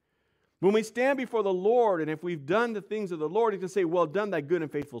 When we stand before the Lord, and if we've done the things of the Lord, he's going to say, well done, thy good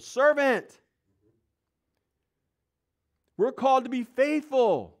and faithful servant. We're called to be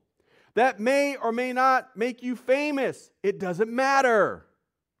faithful. That may or may not make you famous. It doesn't matter.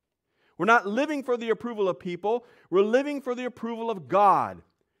 We're not living for the approval of people. We're living for the approval of God.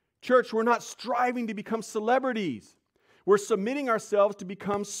 Church, we're not striving to become celebrities. We're submitting ourselves to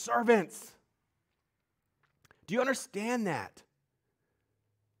become servants. Do you understand that?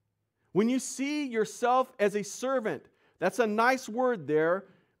 When you see yourself as a servant, that's a nice word there.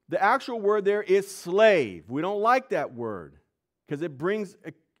 The actual word there is slave. We don't like that word because it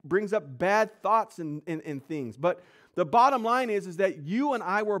brings up bad thoughts and things. But the bottom line is that you and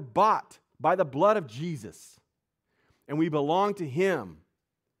I were bought by the blood of Jesus, and we belong to Him.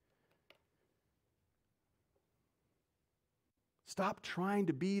 Stop trying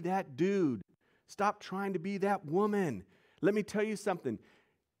to be that dude. Stop trying to be that woman. Let me tell you something.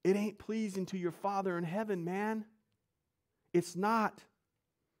 It ain't pleasing to your Father in heaven, man. It's not.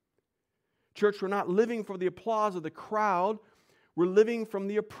 Church, we're not living for the applause of the crowd. We're living from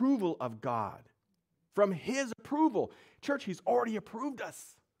the approval of God. From His approval. Church, He's already approved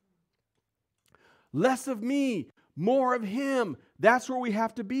us. Less of me, more of Him. That's where we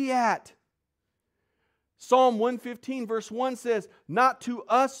have to be at. Psalm 115 verse 1 says, "Not to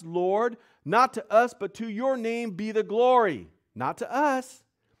us, Lord, not to us, but to your name be the glory." Not to us,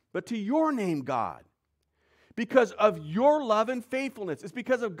 but to your name, God. Because of your love and faithfulness. It's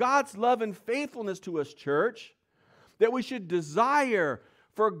because of God's love and faithfulness to us, church, that we should desire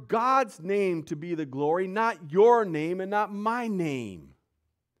for God's name to be the glory, not your name and not my name.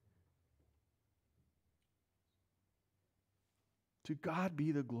 To God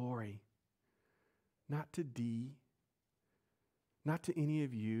be the glory. Not to D, not to any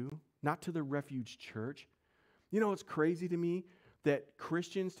of you, not to the Refuge Church. You know, it's crazy to me that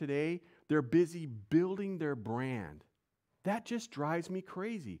Christians today, they're busy building their brand. That just drives me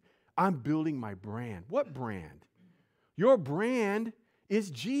crazy. I'm building my brand. What brand? Your brand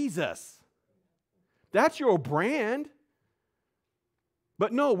is Jesus. That's your brand.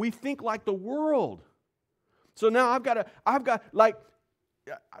 But no, we think like the world. So now I've got like,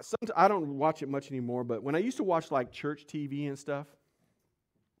 sometimes I don't watch it much anymore, but when I used to watch like church TV and stuff,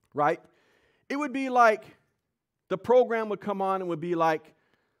 right? It would be like the program would come on and would be like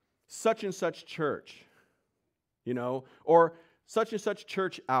such and such church, you know, or such and such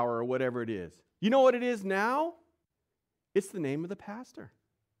church hour or whatever it is. You know what it is now? It's the name of the pastor.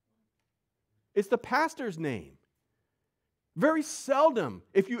 It's the pastor's name. Very seldom,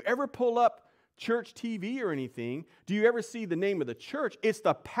 if you ever pull up church TV or anything, do you ever see the name of the church? It's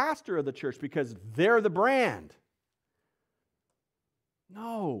the pastor of the church because they're the brand.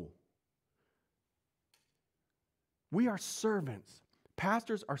 No. We are servants.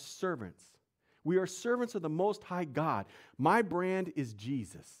 Pastors are servants. We are servants of the Most High God. My brand is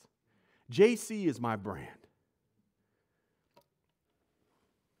Jesus. JC is my brand.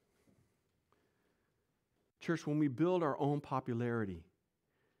 Church, when we build our own popularity,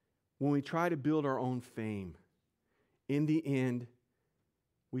 when we try to build our own fame, in the end,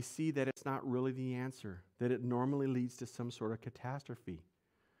 we see that it's not really the answer, that it normally leads to some sort of catastrophe.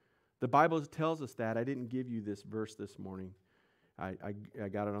 The Bible tells us that. I didn't give you this verse this morning. I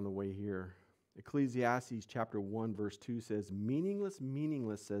got it on the way here. Ecclesiastes chapter 1 verse 2 says, "Meaningless,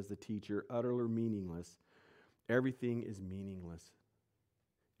 meaningless, says the teacher, utterly meaningless. Everything is meaningless."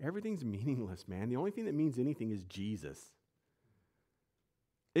 Everything's meaningless, man. The only thing that means anything is Jesus.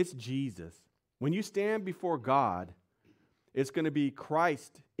 It's Jesus. When you stand before God, it's going to be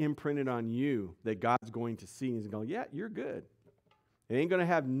Christ imprinted on you that God's going to see. He's going, yeah, you're good. It ain't going to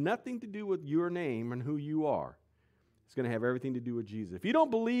have nothing to do with your name and who you are. It's going to have everything to do with Jesus. If you don't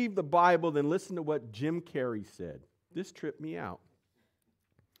believe the Bible, then listen to what Jim Carrey said. This tripped me out.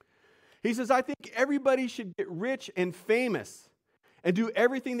 He says, "I think everybody should get rich and famous and do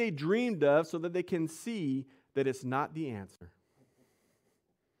everything they dreamed of so that they can see that it's not the answer."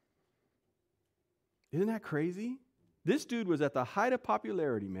 Isn't that crazy? This dude was at the height of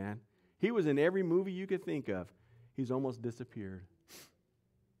popularity, man. He was in every movie you could think of. He's almost disappeared.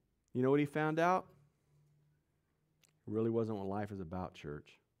 You know what he found out? It really wasn't what life is about,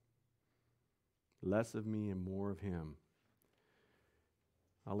 church. Less of me and more of Him.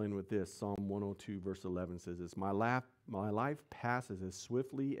 I'll end with this. Psalm 102 verse 11 says this, my life passes as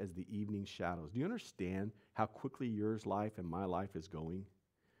swiftly as the evening shadows. Do you understand how quickly your life and my life is going?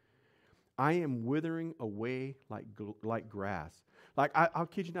 I am withering away like grass. Like, I'll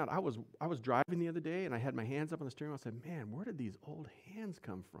kid you not, I was driving the other day and I had my hands up on the steering wheel. I said, man, where did these old hands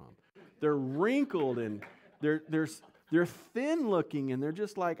come from? They're wrinkled and they're thin looking and they're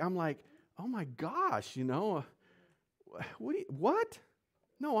just like, I'm like, oh my gosh, you know, what?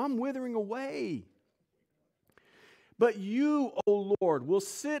 No, I'm withering away. But you, O Lord, will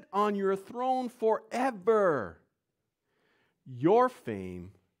sit on your throne forever. Your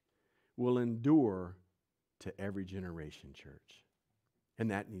fame will endure to every generation, church. And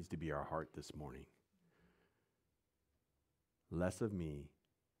that needs to be our heart this morning. less of me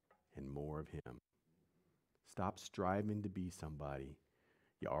and more of him. Stop striving to be somebody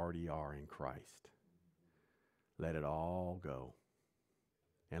you already are in Christ. Let it all go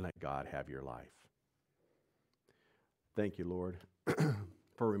and let God have your life. Thank you, Lord,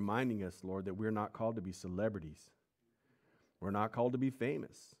 for reminding us, Lord, that we're not called to be celebrities. We're not called to be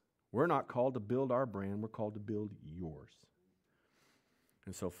famous. We're not called to build our brand. We're called to build yours.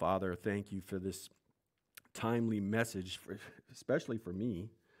 And so, Father, thank you for this timely message, especially for me.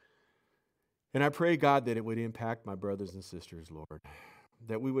 And I pray, God, that it would impact my brothers and sisters, Lord,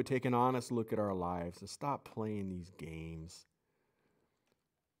 that we would take an honest look at our lives and stop playing these games,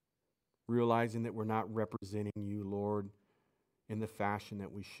 realizing that we're not representing you, Lord, in the fashion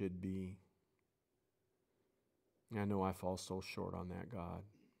that we should be. I know I fall so short on that, God.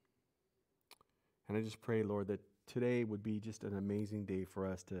 And I just pray, Lord, that today would be just an amazing day for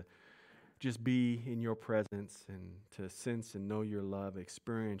us to just be in your presence and to sense and know your love,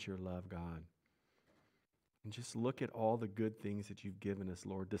 experience your love, God. And just look at all the good things that you've given us,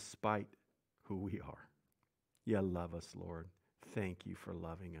 Lord, despite who we are. You love us, Lord. Thank you for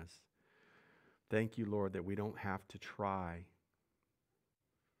loving us. Thank you, Lord, that we don't have to try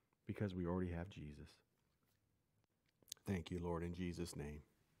because we already have Jesus. Thank you, Lord, in Jesus' name.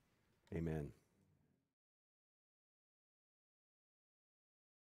 Amen.